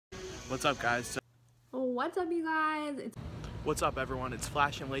What's up, guys? What's up, you guys? What's up, everyone? It's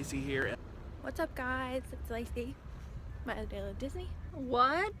Flash and Lacey here. What's up, guys? It's Lacey, my Daily Disney.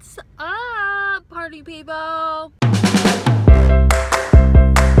 What's up, party people?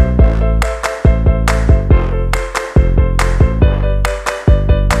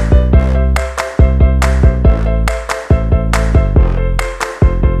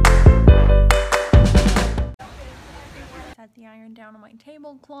 Set the iron down on my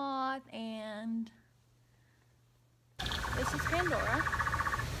tablecloth, and this is Pandora.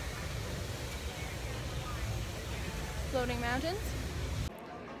 Floating mountains.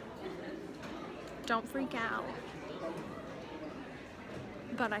 Don't freak out.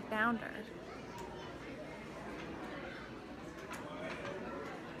 But I found her.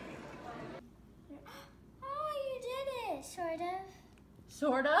 Oh, you did it, sort of.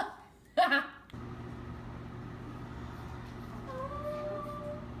 Sorta.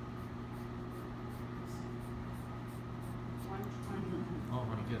 Oh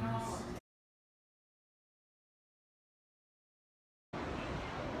my goodness.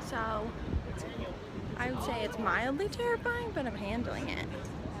 So, I would say it's mildly terrifying, but I'm handling it.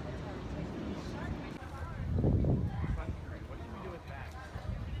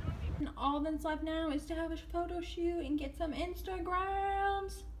 And all that's left now is to have a photo shoot and get some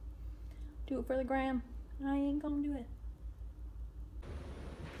Instagrams. Do it for the gram. I ain't gonna do it.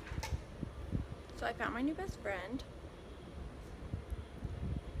 So I found my new best friend.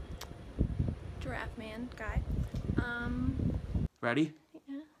 Giraffe man guy. Ready?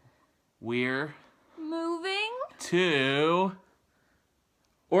 Yeah. We're Moving to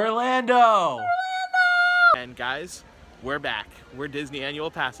Orlando! And guys, we're back. We're Disney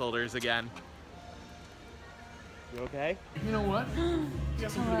annual pass holders again. You okay? You know what? You got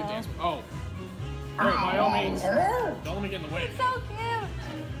some pretty good dance. Oh. Alright, by all means. Don't let me get in the way. so cute.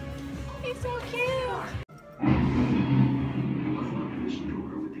 He's so cute.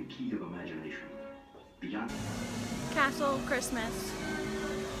 Castle Christmas.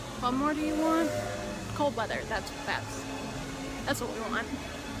 What more do you want? Cold weather. That's what we want.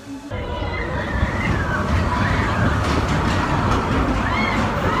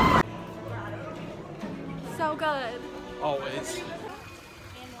 So good. Always.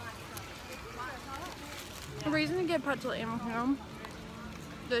 The reason to get pretzel animal kingdom,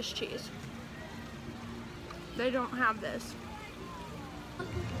 this cheese. They don't have this.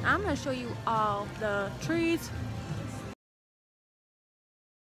 I'm gonna show you all the trees.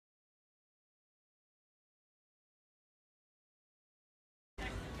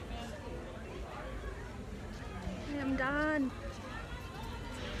 I'm done.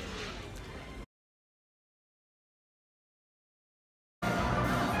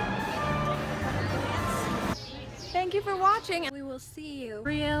 Thank you for watching, and we will see you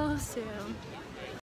real soon.